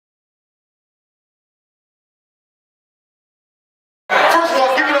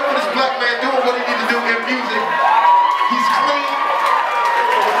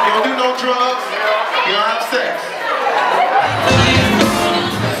don't do no drugs. You don't have sex.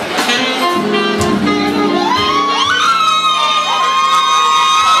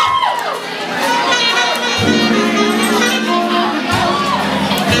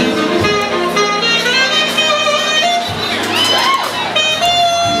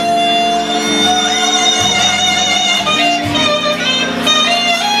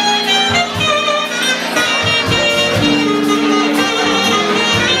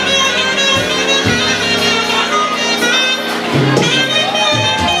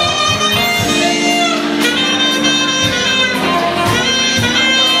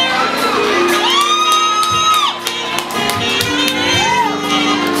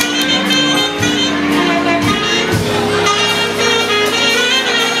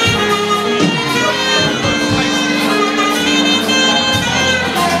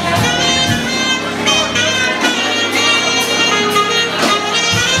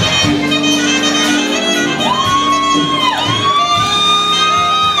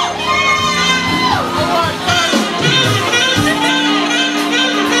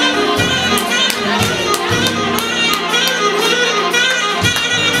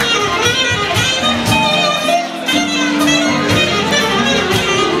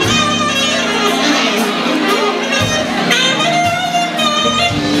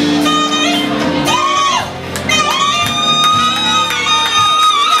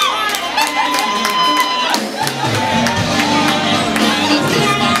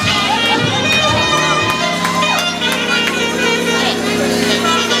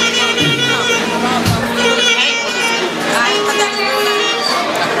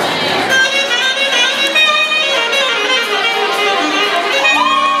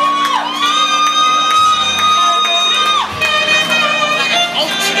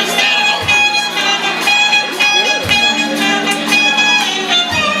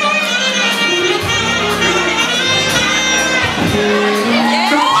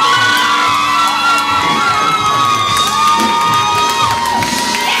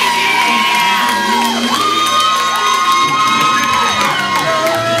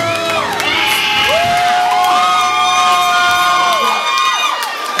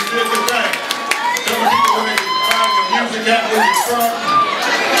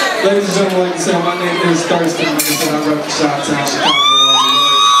 Ladies and gentlemen, like I said, my name is Thurston Magill. I rep the Chi-Town, Chicago.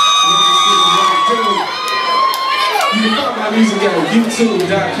 You can find my music at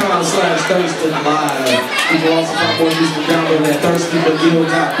youtube.com/ThurstonLive. You can also find more music and download at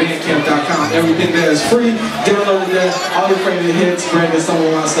ThurstonMagill.bandcamp.com. Everything there is free. Download it there. All your favorite hits, branded some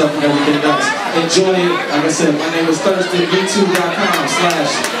of my stuff, and everything else. Enjoy it. Like I said, my name is Thurston.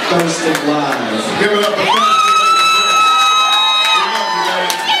 youtube.com/ThurstonLive. Give it up for Thurston.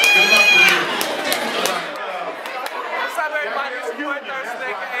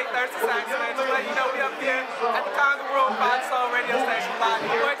 Thurst the Saxman. To let you know, we up here at the Conga Room, radio station live.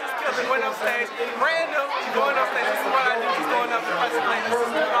 Boy, just killed it, went up stage. Brand new, going up stage. This is what I do, just going up and pressing play. This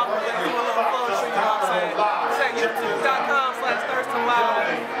is what I'm doing, do a little flow show, you know what I'm saying? Check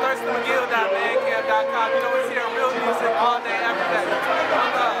youtube.com/ThurstonLive, ThurstonMagill.bandcamp.com. You know, it's here, real music all day, every day.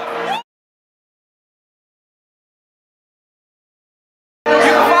 You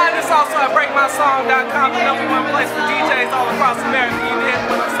can find us also at BreakMySong.com, the #1 place for DJs all across America. You hear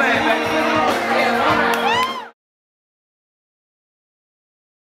what I'm saying, man?